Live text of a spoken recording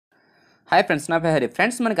Hi friends, నా పేరు Hari.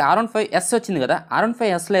 Friends, మనకి R15S వచ్చింది కదా.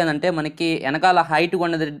 R15Sలో ఏంటంటే మనకి వెనకాల హైట్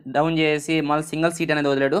అనేది డౌన్ చేసి మళ్ళీ సింగిల్ సీట్ అనేది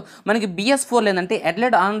వదిలాడు. మనకి BS4 ఏంటంటే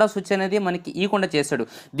headlight on and off switch అనేది మనకి ఈకుండా చేశాడు.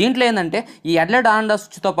 దీంట్లో ఏంటంటే ఈ హెడ్లైట్ ఆన్ అండ్ ఆఫ్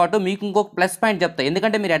స్విచ్తో పాటు మీకు ఇంకొక ప్లస్ పాయింట్ చెప్తాను.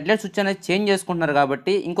 ఎందుకంటే మీరు హెడ్లైట్ స్విచ్ అనేది చేంజ్ చేసుకుంటున్నారు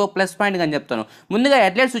కాబట్టి ఇంకొక ప్లస్ పాయింట్ అని చెప్తాను. ముందుగా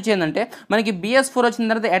హెడ్లైట్ స్విచ్ ఏంటంటే మనకి BS4 వచ్చిన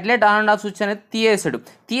తర్వాత headlight on and off switch అనేది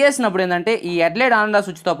తీసేసినప్పుడు ఏంటంటే ఈ హెడ్లైట్ ఆన్ అండ్ ఆఫ్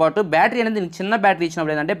స్విచ్తో పాటు బ్యాటరీ అనేది చిన్న బ్యాటరీ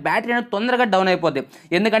ఇచ్చినప్పుడు ఏంటంటే బ్యాటరీ అనేది తొందరగా డౌన్ అయిపోద్ది.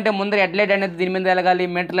 ఎందుకంటే ముందర హెడ్లైట్ అనేది దీని మీద ఎలగాలి,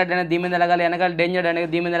 మెటల్ లైట్ అనేది దీని మీద ఎలగాలి, వెనకాల డేంజర్ అనేది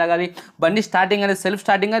దీని మీద ఎలగాలి, బండి స్టార్టింగ్ అనేది సెల్ఫ్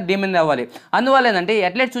స్టార్టింగ్ అనేది దీని మీద అవ్వాలి. అందువల్ల ఏంటంటే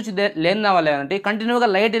హెడ్లైట్ స్విచ్ లేని వల్ల ఏంటంటే కంటిన్యూగా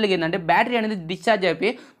లైట్ వెలిగిందంటే బ్యాటరీ అనేది డిశ్చార్జ్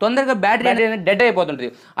అయిపోయి తొందరగా బ్యాటరీ అనేది డెడ్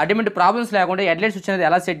అయిపోతుంటుంది. అటువంటి ప్రాబ్లమ్స్ లేకుండా హెడ్లైట్ స్విచ్ అనేది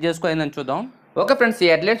ఎలా సెట్ చేసుకోవాలని చూద్దాం. ఓకే ఫ్రెండ్స్, ఈ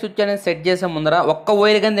హెడ్లైట్ స్విచ్ అనేది సెట్ చేసే ముందర ఒక్క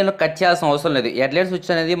వైర్ కానీ దీనిలో కట్ చేయాల్సిన అవసరం లేదు. హెడ్లైట్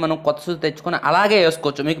స్విచ్ అనేది మనం కొత్త స్విచ్ తెచ్చుకొని అలాగే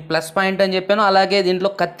వేసుకోవచ్చు. మీకు ప్లస్ పాయింట్ అని చెప్పాను. అలాగే దీంట్లో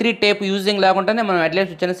కత్తిరి టేప్ యూజింగ్ లేకుండానే మనం హెడ్లైట్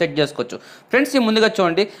స్విచ్ అనేది సెట్ చేసుకోవచ్చు. ఫ్రెండ్స్, ఈ ముందుగా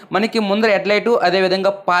చూడండి, మనకి ముందర హెడ్లైట్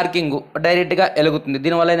అదేవిధంగా పార్కింగ్ డైరెక్ట్గా వెలుగుతుంది.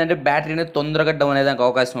 దీనివల్ల ఏంటంటే బ్యాటరీ అనేది తొందరగా డౌన్ అయ్యేదానికి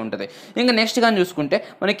అవకాశం ఉంటుంది. ఇంకా నెక్స్ట్ కానీ చూసుకుంటే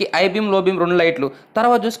మనకి ఐ బీమ్, లో బీమ్ రెండు లైట్లు.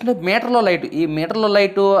 తర్వాత చూసుకుంటే మీటర్లో లైట్, ఈ మీటర్లో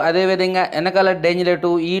లైటు అదేవిధంగా వెనకాల డేంజర్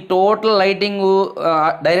లైటు, ఈ టోటల్ లైటింగ్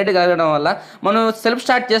డైరెక్ట్గా కలగడం వల్ల మనం సెల్ఫ్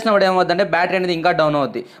స్టార్ట్ చేసినప్పుడు ఏమవుతుందంటే బ్యాటరీ అనేది ఇంకా డౌన్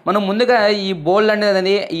అవుద్ది. మనం ముందుగా ఈ బోల్డ్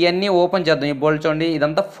అనేది ఇవన్నీ ఓపెన్ చేద్దాం. ఈ బోల్డ్ చూడండి,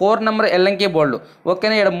 ఇదంతా 4 నెంబర్ ఎల్ఎంకే బోల్డ్.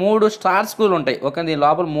 ఓకేనా, ఇక్కడ 3 స్టార్ స్క్రూలు ఉంటాయి. ఓకే, దీని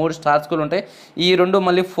లోపల 3 స్టార్ స్క్రూలు ఉంటాయి. ఈ రెండు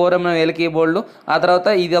మళ్ళీ 4mm ఎల్కీ బోల్డ్, ఆ తర్వాత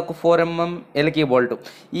ఇది ఒక 4mm ఎల్కీ బోల్ట్.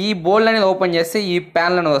 ఈ బోల్డ్ అనేది ఓపెన్ చేస్తే ఈ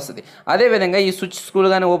ప్యానల్ అనేది వస్తుంది. అదేవిధంగా ఈ స్విచ్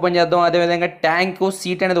స్క్రూలు కానీ ఓపెన్ చేద్దాం. అదేవిధంగా ట్యాంక్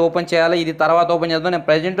సీట్ అనేది ఓపెన్ చేయాలి. ఇది తర్వాత ఓపెన్ చేద్దాం. నేను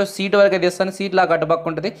ప్రజెంట్ సీట్ వరకు తీస్తాను. సీట్ లాక్ అటుపక్క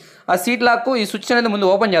ఉంటుంది. ఆ సీట్ లాక్ ఈ స్విచ్ అనేది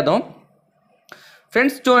ముందు ఓపెన్ చేద్దాం.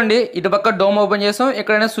 ఫ్రెండ్స్ చూడండి, ఇటు పక్క డోమ్ ఓపెన్ చేసాం,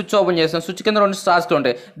 ఎక్కడైనా స్విచ్ ఓపెన్ చేసాం. స్విచ్ కింద 2 స్టార్స్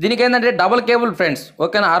ఉంటాయి. దీనికి ఏంటంటే డబుల్ కేబుల్ ఫ్రెండ్స్.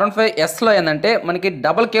 ఓకేనా, R15Sలో ఏంటంటే మనకి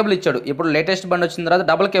డబుల్ కేబుల్ ఇచ్చాడు. ఇప్పుడు లేటెస్ట్ బండి వచ్చిన తర్వాత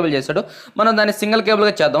డబుల్ కేబుల్ చేశాడు. మనం దాన్ని సింగిల్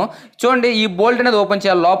కేబుల్గా చేద్దాం. చూడండి, ఈ బోల్ట్ అనేది ఓపెన్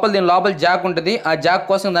చేయాలి. దీని లోపల జాక్ ఉంటుంది. ఆ జాక్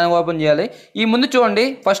కోసం దాన్ని ఓపెన్ చేయాలి. ఈ ముందు చూడండి,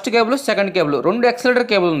 first cable, second cable, 2 accelerator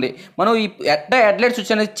cable ఉంది. మనం ఈ హెడ్లైట్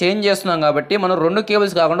స్విచ్ అనేది చేంజ్ చేస్తున్నాం కాబట్టి మనం 2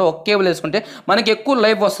 కేబుల్స్ కాకుండా ఒక కేబుల్ వేసుకుంటే మనకి ఎక్కువ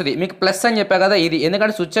లైఫ్ వస్తుంది. మీకు ప్లస్ అని చెప్పా కదా ఇది.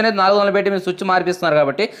 ఎందుకంటే స్విచ్ అనేది 400 పెట్టి మీరు స్విచ్ మార్పిస్తున్నారు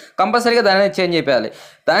కాబట్టి కంపల్సరీగా దాన్ని చేంజ్ చేయాలి.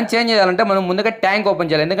 దాన్ని చేంజ్ చేయాలంటే మనం ముందుగా ట్యాంక్ ఓపెన్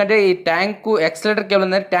చేయాలి. ఎందుకంటే ఈ ట్యాంక్ ఎక్సలరేటర్ కేబుల్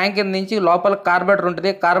అనేది ట్యాంక్ నుంచి లోపల కార్బోరేటర్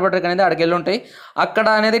ఉంటుంది. కార్బోరేటర్ అనేది అక్కడికి వెళ్ళి ఉంటాయి. అక్కడ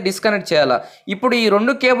అనేది డిస్కనెక్ట్ చేయాలి. ఇప్పుడు ఈ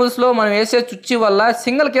 2 కేబుల్స్లో మనం వేసే స్విచ్ వల్ల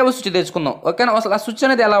సింగిల్ కేబుల్ స్విచ్ తెచ్చుకుందాం. ఓకేనా, అసలు ఆ స్విచ్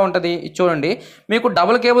అనేది ఎలా ఉంటుంది చూడండి. మీకు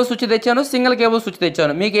డబుల్ కేబుల్ స్విచ్ తెచ్చాను, సింగిల్ కేబుల్ స్విచ్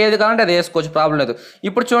తెచ్చాను. మీకు ఏది కావాలంటే అది వేసుకోవచ్చు, ప్రాబ్లం లేదు.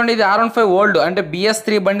 ఇప్పుడు చూడండి, ఇది R15 ఓల్డ్ అంటే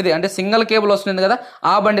BS3 బండిది, అంటే సింగిల్ కేబుల్ వస్తుంది కదా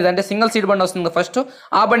ఆ బండిది, అంటే సింగిల్ సీట్ బండి వస్తుంది ఫస్ట్.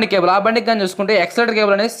 ఆ బండి కేబుల్, ఆ బండికి కానీ చూసుకుంటే ఎక్సలరేటర్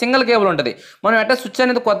కేబుల్ అనేది సింగిల్ కేబుల్ ఉంటుంది. మనం ఎట్లా స్విచ్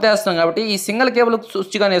అనేది కొత్త వేస్తాం కాబట్టి ఈ సింగిల్ కేబుల్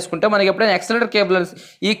స్విచ్ కానీ వేసుకుంటే మనకి ఎప్పుడైనా ఎక్సలరేటర్ కేబుల్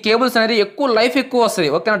ఈ కేబుల్స్ అనేది లైఫ్ ఎక్కువ వస్తుంది.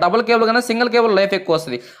 ఓకేనా, డబుల్ కేబుల్ కన్నా సింగిల్ కేబుల్ లైఫ్ ఎక్కువ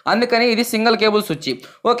వస్తుంది. అందుకని ఇది సింగిల్ కేబుల్ స్విచ్.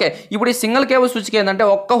 ఓకే, ఇప్పుడు ఈ సింగిల్ కేబుల్ స్విచ్కి ఏంటంటే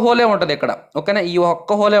ఒక్క హోలే ఉంటుంది ఇక్కడ. ఓకేనా, ఈ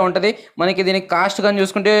ఒక్క హోలే ఉంటుంది. మనకి దీనికి కాస్ట్ కానీ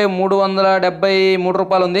చూసుకుంటే రూ.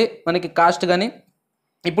 373 ఉంది మనకి కాస్ట్ కానీ.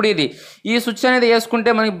 ఇప్పుడు ఈ స్విచ్ అనేది వేసుకుంటే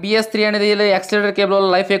మనకి BS3 అనేది ఎక్సలరేటర్ కేబుల్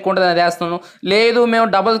లైఫ్ ఎక్కువ ఉంటుంది, అది వేస్తున్నాను. లేదు మేము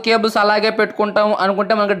డబుల్ కేబుల్స్ అలాగే పెట్టుకుంటాం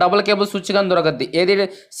అనుకుంటే మనకి డబుల్ కేబుల్ స్విచ్ కానీ దొరకద్ది. ఏది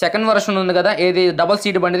సెకండ్ వర్షన్ ఉంది కదా, ఏది డబుల్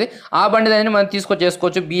సీట్ బండిది, ఆ బండిది అనేది మనం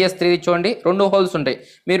తీసుకొచ్చేసుకోవచ్చు. BS3 చూడండి, 2 హోల్స్ ఉంటాయి.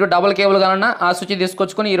 మీరు డబుల్ కేబుల్ కావాలన్నా ఆ స్విచ్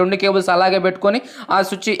తీసుకొచ్చుకొని ఈ 2 కేబుల్స్ అలాగే పెట్టుకొని ఆ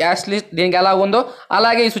స్విచ్ యాక్చువల్లీ దీనికి ఎలా ఉందో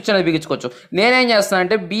అలాగే ఈ స్విచ్ అనేది బిగించుకోవచ్చు. నేనేం చేస్తాను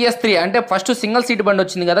అంటే BS3 అంటే ఫస్ట్ సింగిల్ సీట్ బండి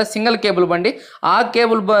వచ్చింది కదా, సింగిల్ కేబుల్ బండి, ఆ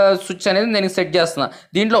కేబుల్ స్విచ్ అనేది నేను సెట్ చేస్తున్నాను.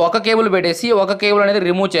 దీంట్లో ఒక కేబుల్ పెట్టేసి ఒక కేబుల్ అనేది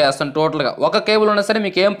రిమూవ్ చేస్తాను. టోటల్గా ఒక కేబుల్ ఉన్నా సరే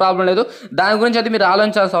మీకు ఏం ప్రాబ్లం లేదు. దాని గురించి అయితే మీరు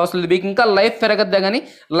ఆలోచించాల్సిన అవసరం లేదు. మీకు ఇంకా లైఫ్ పెరగద్దే కానీ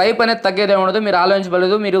లైఫ్ అనేది తగ్గేదే ఉండదు. మీరు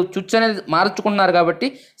ఆలోచించలేదు. మీరు స్విచ్ అనేది మార్చుకుంటున్నారు కాబట్టి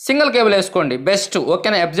సింగిల్ కేబుల్ వేసుకోండి బెస్ట్.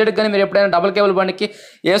 ఓకేనా, ఎఫ్జెడ్ కానీ మీరు ఎప్పుడైనా డబుల్ కేబుల్ బండికి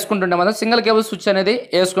వేసుకుంటుంటే మాత్రం సింగిల్ కేబుల్ స్విచ్ అనేది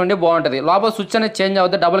వేసుకోండి, బాగుంటుంది. లోపల స్విచ్ అనేది చేంజ్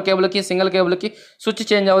అవుతుంది. డబుల్ కేబుల్కి సింగిల్ కేబుల్కి స్విచ్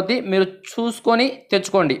చేంజ్ అవుతుంది. మీరు చూసుకొని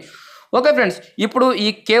తెచ్చుకోండి. ఓకే ఫ్రెండ్స్, ఇప్పుడు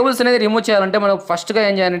ఈ కేబుల్స్ అనేది రిమూవ్ చేయాలంటే మనం ఫస్ట్గా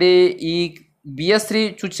ఏం చేయాలండి, ఈ BS3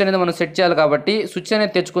 స్విచ్ అనేది మనం సెట్ చేయాలి కాబట్టి స్విచ్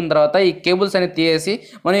అనేది తెచ్చుకున్న తర్వాత ఈ కేబుల్స్ అనేది తీసేసి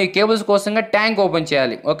మనం ఈ కేబుల్స్ కోసంగా ట్యాంక్ ఓపెన్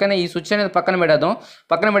చేయాలి. ఓకేనా, ఈ స్విచ్ అనేది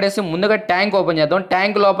పక్కన పెట్టేసి ముందుగా ట్యాంక్ ఓపెన్ చేద్దాం.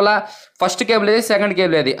 ట్యాంక్ లోపల ఫస్ట్ కేబుల్ ఏది, సెకండ్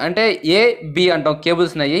కేబుల్ ఏది అంటే A-B అంటాం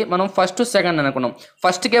కేబుల్స్ అయ్యి. మనం ఫస్ట్ సెకండ్ అనుకున్నాం.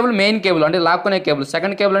 ఫస్ట్ కేబుల్ మెయిన్ కేబుల్ అంటే లాక్కునే కేబుల్,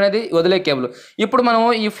 సెకండ్ కేబుల్ అనేది వదిలే కేబుల్. ఇప్పుడు మనం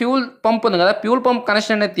ఈ ఫ్యూల్ పంప్ ఉంది కదా, ఫ్యూల్ పంప్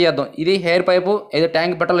కనెక్షన్ అనేది తీద్దాం. ఇది హెయిర్ పైపు, ఇది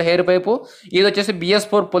ట్యాంక్ పెట్రోల్ హెయిర్ పైపు, ఇది వచ్చేసి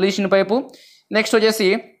BS4 పొల్యూషన్ పైపు, నెక్స్ట్ వచ్చేసి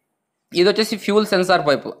ఇది వచ్చేసి ఫ్యూల్ సెన్సార్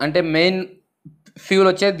పైపు అంటే మెయిన్ ఫ్యూల్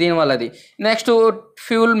వచ్చేది దీనివల్ల. అది నెక్స్ట్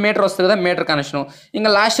ఫ్యూల్ మీటర్ వస్తుంది కదా, మీటర్ కనెక్షన్. ఇంకా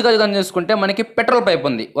లాస్ట్గా కానీ చూసుకుంటే మనకి పెట్రోల్ పైప్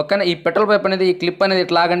ఉంది. ఓకేనా, ఈ పెట్రోల్ పైప్ అనేది ఈ క్లిప్ అనేది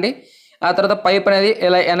ఇట్లా లాగండి. ఆ తర్వాత పైప్ అనేది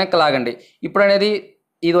ఇలా వెనక్కి లాగండి. ఇప్పుడు అనేది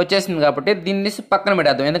ఇది వచ్చేసింది కాబట్టి దీన్ని పక్కన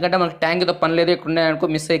పెట్టేద్దాం. ఎందుకంటే మనకి ట్యాంక్తో పని లేదు. ఇక్కడ ఉన్నాయనుకో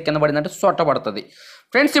మిస్ అయ్యి కింద పడిందంటే సొట్ట పడుతుంది.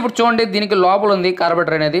 ఫ్రెండ్స్ ఇప్పుడు చూడండి దీనికి లోపల ఉంది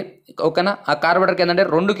కార్బోరేటర్ అనేది ఓకేనా. ఆ కార్బోరేటర్కి ఏంటంటే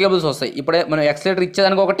 2 కేబుల్స్ వస్తాయి. ఇప్పుడే మనం యాక్సిలరేటర్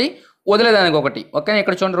ఇచ్చేదానికి ఒకటి, వదిలేదానికి ఒకటి ఓకేనా.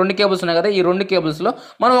 ఇక్కడ చూడండి 2 కేబుల్స్ ఉన్నాయి కదా, ఈ 2 కేబుల్స్లో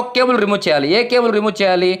మనం ఒక కేబుల్ రిమూవ్ చేయాలి. ఏ కేబుల్ రిమూవ్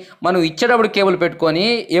చేయాలి? మనం ఇచ్చేటప్పుడు కేబుల్ పెట్టుకొని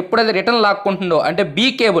ఎప్పుడైతే రిటర్న్ లాక్కుంటుందో అంటే బి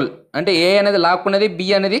కేబుల్, అంటే ఏ అనేది లాక్కునేది, బి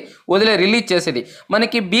అనేది రిలీజ్ చేసేది.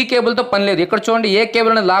 మనకి బి కేబుల్తో పని లేదు. ఇక్కడ చూడండి ఏ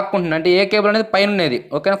కేబుల్ అనేది లాక్కుంటుంది అంటే ఏ కేబుల్ అనేది పైన ఉన్నది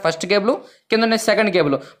ఓకేనా, ఫస్ట్ కేబుల్, కింద ఉన్నది సెకండ్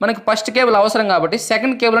కేబుల్. మనకి ఫస్ట్ కేబుల్ అవసరం కాబట్టి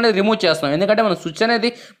సెకండ్ కేబుల్ అనేది రిమూవ్ చేస్తున్నాం. ఎందుకంటే మనం స్విచ్ అనేది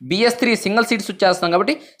BS3 సింగిల్ సీట్ స్విచ్ చేస్తున్నాం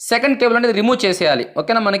కాబట్టి సెకండ్ కేబుల్ అనేది రిమూవ్ చేసేయాలి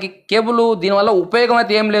ఓకేనా. మనకి కేబుల్ దీనివల్ల ఉపయోగం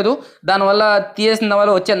అయితే ఏం లేదు, దానివల్ల తీసిన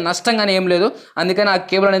వల్ల వచ్చే నష్టం కానీ ఏం లేదు. అందుకని ఆ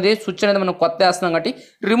కేబుల్ అనేది స్విచ్ అనేది మనం కొత్త వేస్తున్నాం కాబట్టి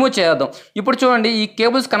రిమూవ్ చేద్దాం. ఇప్పుడు చూడండి ఈ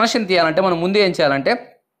కేబుల్స్ కనెక్షన్ తీయాలంటే మనం ముందు ఏం చేయాలంటే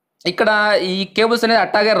ఇక్కడ ఈ కేబుల్స్ అనేది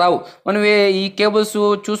అట్టాగే రావు. మనం ఈ కేబుల్స్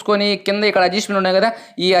చూసుకొని కింద ఇక్కడ అడ్జస్ట్మెంట్ ఉన్నాయి కదా,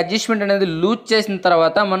 ఈ అడ్జస్ట్మెంట్ అనేది లూజ్ చేసిన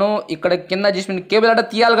తర్వాత మనం ఇక్కడ కింద అడ్జస్ట్మెంట్ కేబుల్ అంటే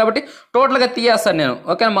తీయాలి కాబట్టి టోటల్గా తీయేస్తాను నేను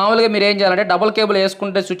ఓకే. మామూలుగా మీరు ఏం చేయాలంటే డబుల్ కేబుల్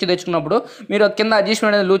వేసుకుంటే స్విచ్ తెచ్చుకున్నప్పుడు మీరు కింద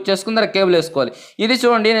అడ్జస్ట్మెంట్ అనేది లూజ్ చేసుకుని దానికి కేబుల్ వేసుకోవాలి. ఇది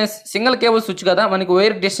చూడండి నేను సింగిల్ కేబుల్ స్విచ్ కదా, మనకి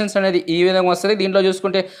వైర్ డిస్టెన్స్ అనేది ఈ విధంగా వస్తుంది. దీంట్లో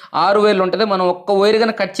చూసుకుంటే 6 వైర్లు ఉంటుంది. మనం ఒక్క వైర్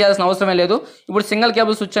కానీ కట్ చేయాల్సిన అవసరమే లేదు. ఇప్పుడు సింగిల్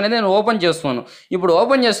కేబుల్ స్విచ్ అనేది నేను ఓపెన్ చేస్తున్నాను. ఇప్పుడు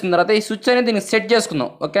ఓపెన్ చేసుకున్న తర్వాత ఈ స్విచ్ అనేది దీనికి సెట్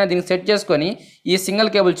చేసుకుందాం ఓకే. దీనికి సెట్ చేసుకొని ఈ సింగిల్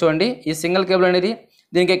కేబుల్ చూడండి, ఈ సింగిల్ కేబుల్ అనేది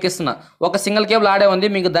దీనికి ఎక్కిస్తున్నా. ఒక సింగిల్ కేబుల్ ఆడే ఉంది,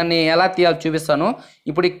 మీకు దాన్ని ఎలా తీయాలో చూపిస్తాను.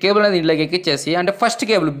 ఇప్పుడు ఈ కేబుల్ అనేది ఇంట్లోకి ఎక్కించేసి అంటే ఫస్ట్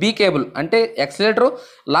కేబుల్ బి కేబుల్ అంటే యాక్సిలరేటర్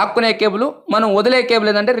లాక్కునే కేబుల్, మనం వదిలే కేబుల్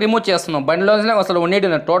ఏంటంటే రిమూవ్ చేస్తున్నాం. బండిలోనే అసలు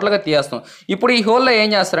ఉండేది టోటల్గా తీయేస్తాం. ఇప్పుడు ఈ హోల్లో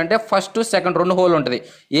ఏం చేస్తారంటే ఫస్ట్ సెకండ్ 2 హోల్ ఉంటుంది.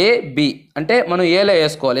 ఏ బి అంటే మనం ఏలో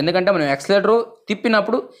వేసుకోవాలి, ఎందుకంటే మనం యాక్సిలరేటర్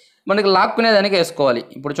తిప్పినప్పుడు మనకి లాక్కునేదానికి వేసుకోవాలి.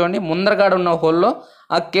 ఇప్పుడు చూడండి ముందరగాడ ఉన్న హోల్లో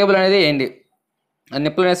ఆ కేబుల్ అనేది వేయండి.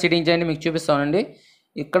 నిప్పులు అనేది సిట్టింగ్ చేయండి, మీకు చూపిస్తానండి.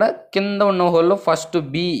 ఇక్కడ కింద ఉన్న హోల్లో ఫస్ట్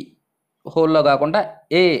బి హోల్లో కాకుండా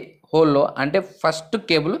ఏ హోల్లో అంటే ఫస్ట్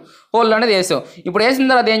కేబుల్ హోల్లో అనేది వేసాం. ఇప్పుడు వేసిన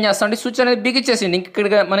తర్వాత ఏం చేస్తాం అంటే స్విచ్ అనేది బిగిచ్చేసింది.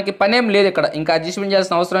 ఇక్కడ మనకి పని ఏం లేదు, ఇక్కడ ఇంకా అడ్జస్ట్మెంట్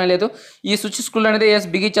చేయాల్సిన అవసరం లేదు. ఈ స్విచ్ స్క్రూ అనేది వేసి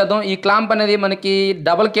బిగిచ్చేద్దాం. ఈ క్లాంప్ అనేది మనకి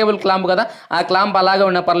డబల్ కేబుల్ క్లాంప్ కదా, ఆ క్లాంప్ అలాగే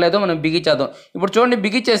ఉన్నా పర్లేదు, మనం బిగిచ్చేద్దాం. ఇప్పుడు చూడండి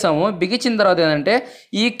బిగిచ్చేసాము. బిగించిన తర్వాత ఏంటంటే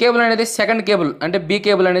ఈ కేబుల్ అనేది సెకండ్ కేబుల్ అంటే బి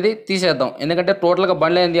కేబుల్ అనేది తీసేద్దాం. ఎందుకంటే టోటల్గా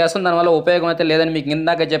బండ్లో ఏం చేస్తాం, దానివల్ల ఉపయోగం అయితే లేదని మీకు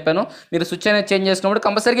ఇందాక చెప్పాను. మీరు స్విచ్ అనేది చేంజ్ చేసుకున్నప్పుడు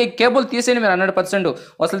కంపల్సరీగా ఈ కేబుల్ తీసేయండి మీరు 100%.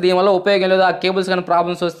 అసలు దీనివల్ల ఉపయోగం లేదు. ఆ కేబుల్స్ కానీ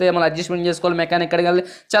ప్రాబ్లమ్స్ వస్తే అడ్జస్ట్మెంట్ చేసుకోవాలి, మెకానిక్ ఇక్కడికి వెళ్ళి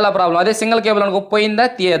చాలా ప్రాబ్లం. అదే సింగిల్ కేబుల్ అనుకో పోయిందా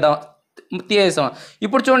తీయేసాం.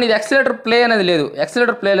 ఇప్పుడు చూడండి ఇది యాక్సిలరేటర్ ప్లే అనేది లేదు,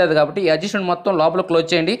 యాక్సిలరేటర్ ప్లే లేదు కాబట్టి ఈ అడ్జస్ట్మెంట్ మొత్తం లోపల క్లోజ్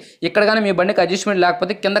చేయండి. ఇక్కడ కానీ మీ బండికి అడ్జస్ట్మెంట్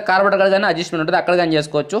లేకపోతే కింద కార్బోరేటర్ కానీ అడ్జస్ట్మెంట్ ఉంటుంది, అక్కడ కానీ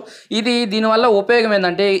చేసుకోవచ్చు. దీనివల్ల ఉపయోగం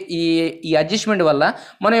ఏంటంటే ఈ అడ్జస్ట్మెంట్ వల్ల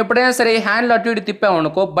మనం ఎప్పుడైనా సరే హ్యాండ్లో అటు ఇటు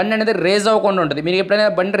తిప్పామనుకో బండి అనేది రేజ్ అవ్వకుండా ఉంటుంది. మీరు ఎప్పుడైనా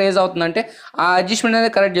బండి రేజ్ అవుతుందంటే ఆ అడ్జస్ట్మెంట్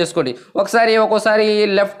అనేది కరెక్ట్ చేసుకోండి. ఒక్కోసారి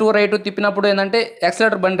లెఫ్ట్ రైట్ తిప్పినప్పుడు ఏంటంటే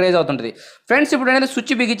యాక్సిలరేటర్ బండి రేజ్ అవుతుంటుంది. ఫ్రెండ్స్ ఇప్పుడు అనేది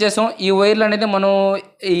స్విచ్ బిగించేసాం. ఈ వైర్లు అనేది మనం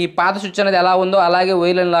ఈ పాత స్విచ్ అనేది ఎలా ఉందో అలాగే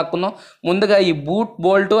వైర్లను లాక్కుందాం. ముందుగా ఈ బూట్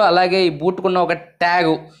బోల్ట్ అలాగే ఈ బూట్కున్న ఒక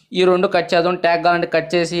ట్యాగ్, ఈ 2 కట్ చేద్దాం. ట్యాగ్ కావాలంటే కట్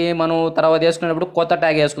చేసి మనం తర్వాత వేసుకునేటప్పుడు కొత్త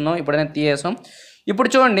ట్యాగ్ వేసుకుందాం. ఇప్పుడైనా తీసేసాం. ఇప్పుడు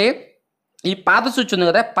చూడండి ఈ పాత స్విచ్ ఉంది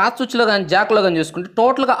కదా, పాత స్విచ్లో కానీ జాక్లో కానీ చూసుకుంటే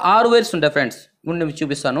టోటల్గా 6 వైర్స్ ఉంటాయి ఫ్రెండ్స్. మీకు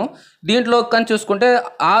చూపిస్తాను. దీంట్లో కానీ చూసుకుంటే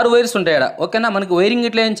 6 వైర్స్ ఉంటాయి ఇక్కడ ఓకేనా. మనకి వైరింగ్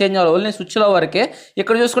ఇట్లా ఏం చేంజ్ అవ్వాలి, ఓన్లీ స్విచ్లో వరకే.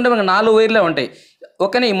 ఇక్కడ చూసుకుంటే మనకి 4 వైర్లే ఉంటాయి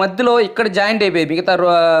ఓకేనా. ఈ మధ్యలో ఇక్కడ జాయింట్ అయిపోయి మిగతా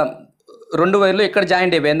 2 వైర్లు ఇక్కడ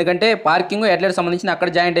జాయింట్ అయిపోయి, ఎందుకంటే పార్కింగ్ హెడ్లైట్ సంబంధించిన అక్కడ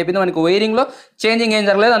జాయింట్ అయిపోయింది. మనకి వైరింగ్లో చేంజింగ్ ఏం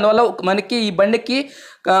జరగలేదు. అందువల్ల మనకి ఈ బండికి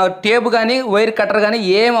టేప్ కానీ వైర్ కట్టర్ కానీ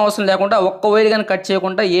ఏం అవసరం లేకుండా, ఒక్క వైర్ కానీ కట్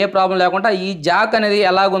చేయకుండా, ఏ ప్రాబ్లం లేకుండా ఈ జాక్ అనేది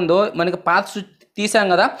ఎలాగుందో మనకి పాత స్విచ్ తీసాం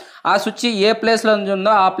కదా, ఆ స్విచ్ ఏ ప్లేస్లో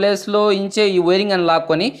ఉందో ఆ ప్లేస్లో ఇంచే ఈ వైరింగ్ అని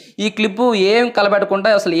లాక్కొని ఈ క్లిప్ ఏం కలబెట్టకుండా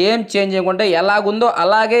అసలు ఏం చేంజ్ చేయకుండా ఎలాగుందో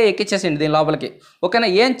అలాగే ఎక్కించేసింది దీని లోపలికి ఓకేనా.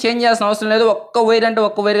 ఏం చేంజ్ చేయాల్సిన అవసరం లేదు. ఒక్క వైర్ అంటే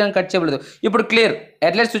ఒక్క వైర్ కానీ కట్ చేయలేదు. ఇప్పుడు క్లియర్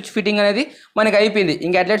హెడ్లైట్ స్విచ్ ఫిట్టింగ్ అనేది మనకి అయిపోయింది.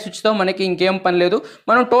 ఇంకా హెడ్లైట్ స్విచ్తో మనకి ఇంకేం పని లేదు.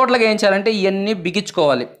 మనం టోటల్గా ఏం చేయాలంటే ఇవన్నీ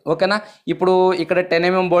బిగించుకోవాలి ఓకేనా. ఇప్పుడు ఇక్కడ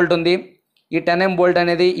 10mm బోల్ట్ ఉంది. ఈ 10mm బోల్ట్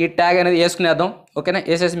అనేది ఈ ట్యాగ్ అనేది వేసుకునేద్దాం ఓకేనా.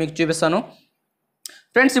 వేసేసి మీకు చూపిస్తాను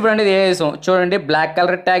ఫ్రెండ్స్. ఇప్పుడు అనేది వేసాం చూడండి, బ్లాక్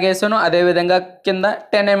కలర్ ట్యాగ్ వేసాను, అదేవిధంగా కింద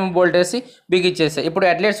 10mm బోల్ట్ వేసి బిగించేసాయి. ఇప్పుడు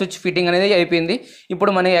హెడ్లైట్ స్విచ్ ఫిట్టింగ్ అనేది అయిపోయింది.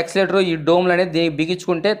 ఇప్పుడు మన యాక్సిలరేటర్ ఈ డోమ్లు అనేది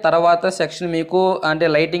బిగించుకుంటే తర్వాత సెక్షన్ మీకు అంటే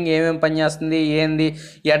లైటింగ్ ఏమేమి పనిచేస్తుంది, ఏంది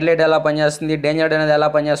హెడ్లైట్ ఎలా పనిచేస్తుంది, డేంజర్ అనేది ఎలా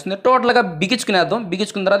పనిచేస్తుంది టోటల్గా బిగించుకునేద్దాం.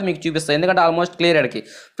 బిగించుకున్న తర్వాత మీకు చూపిస్తాను, ఎందుకంటే ఆల్మోస్ట్ క్లియర్ అడికి.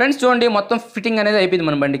 ఫ్రెండ్స్ చూడండి మొత్తం ఫిట్టింగ్ అనేది అయిపోయింది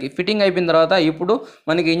మన బండికి. ఫిట్టింగ్ అయిపోయిన తర్వాత ఇప్పుడు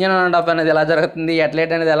మనకి ఇంజన్ ఆన్ ఆఫ్ అనేది ఎలా జరుగుతుంది,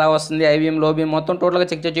 హెడ్లైట్ అనేది ఎలా వస్తుంది, ఐబీఎం లోబీఎం మొత్తం టోటల్గా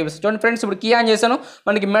చెక్ చేసి చూపిస్తాను. చూడండి ఫ్రెండ్స్ ఇప్పుడు కీ ఆన్ చేశాను,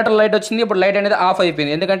 మనకి మీటర్ లైట్ వచ్చింది. ఇప్పుడు లైట్ అనేది ఆఫ్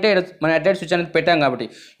అయిపోయింది, ఎందుకంటే మన హెడ్లైట్ స్విచ్ అనేది పెట్టాం కాబట్టి.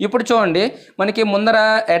 ఇప్పుడు చూడండి మనకి ముందర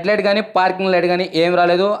హెడ్లైట్ కానీ పార్కింగ్ లైట్ కానీ ఏం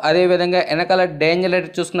రాలేదు. అదేవిధంగా వెనకాల డేంజర్ లైట్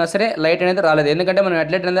చూసుకున్నా సరే లైట్ అనేది రాలేదు, ఎందుకంటే మనం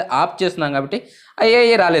హెడ్లైట్ అనేది ఆఫ్ చేస్తున్నాం కాబట్టి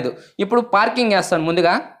అయ్యే రాలేదు. ఇప్పుడు పార్కింగ్ వేస్తాను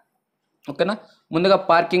ముందుగా ఓకేనా. ముందుగా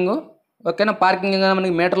పార్కింగ్ ఓకేనా. పార్కింగ్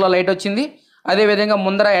మనకి మీటర్లో లైట్ వచ్చింది. అదేవిధంగా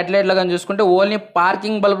ముందర హెడ్లైట్లో కానీ చూసుకుంటే ఓన్లీ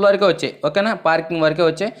పార్కింగ్ బల్బుల వరకే వచ్చాయి. ఓకేనా, పార్కింగ్ వరకే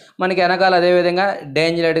వచ్చాయి మనకి. వెనకాల అదేవిధంగా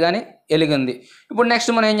డేంజర్ లైట్ కానీ వెలిగింది. ఇప్పుడు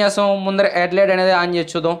నెక్స్ట్ మనం ఏం చేస్తాం, ముందర హెడ్లైట్ అనేది ఆన్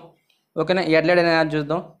చేసి చూద్దాం. ఓకేనా, హెడ్లైట్ అనేది ఆన్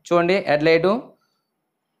చూద్దాం. చూడండి, హెడ్లైటు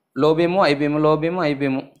లో బీము, ఐ బీము, లో beam, I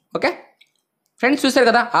beam. Okay friends, చూసారు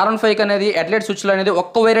కదా R15 అనేది హెడ్లైట్ స్విచ్లో అనేది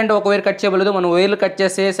ఒక్క వైర్ అంటే ఒక వైర్ కట్ చేయబడదు. మనం వైర్లు కట్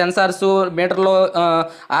చేస్తే సెన్సార్స్ మీటర్లో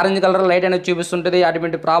ఆరెంజ్ కలర్ లైట్ అనేది చూపిస్తుంటుంది.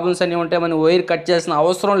 అటువంటి ప్రాబ్లమ్స్ అన్నీ ఉంటాయి. మనం వైర్ కట్ చేసిన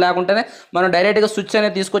అవసరం లేకుండానే మనం డైరెక్ట్గా స్విచ్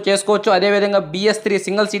అనేది చేసుకోవచ్చు. అదేవిధంగా BS3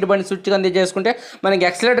 సింగిల్ సీట్ బండి స్విచ్ అనేది చేసుకుంటే మనకి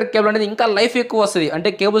ఎక్సలేటర్ కేబుల్ అనేది ఇంకా లైఫ్ ఎక్కువ వస్తుంది.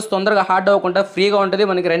 అంటే కేబుల్స్ తొందరగా హార్డ్ అవ్వకుండా ఫ్రీగా ఉంటుంది.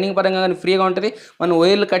 మనకి రన్నింగ్ పరంగా కానీ ఫ్రీగా ఉంటుంది. మనం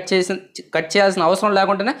వైర్లు కట్ చేయాల్సిన అవసరం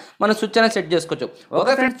లేకుండానే మనం స్విచ్ అనేది సెట్ చేసుకోవచ్చు.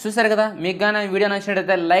 ఓకే ఫ్రెండ్స్, చూసారు కదా. మీకు కానీ వీడియో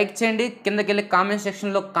నచ్చినట్లయితే లైక్ చేయండి, కిందకి వెళ్ళి కామెంట్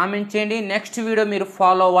సెక్షన్లో కామెంట్ చేయండి. నెక్స్ట్ వీడియో మీరు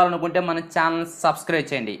ఫాలో అవ్వాలనుకుంటే మన ఛానల్ సబ్స్క్రైబ్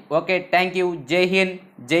చేయండి. Okay, thank you. జై హింద్,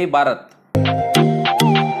 జై భారత్.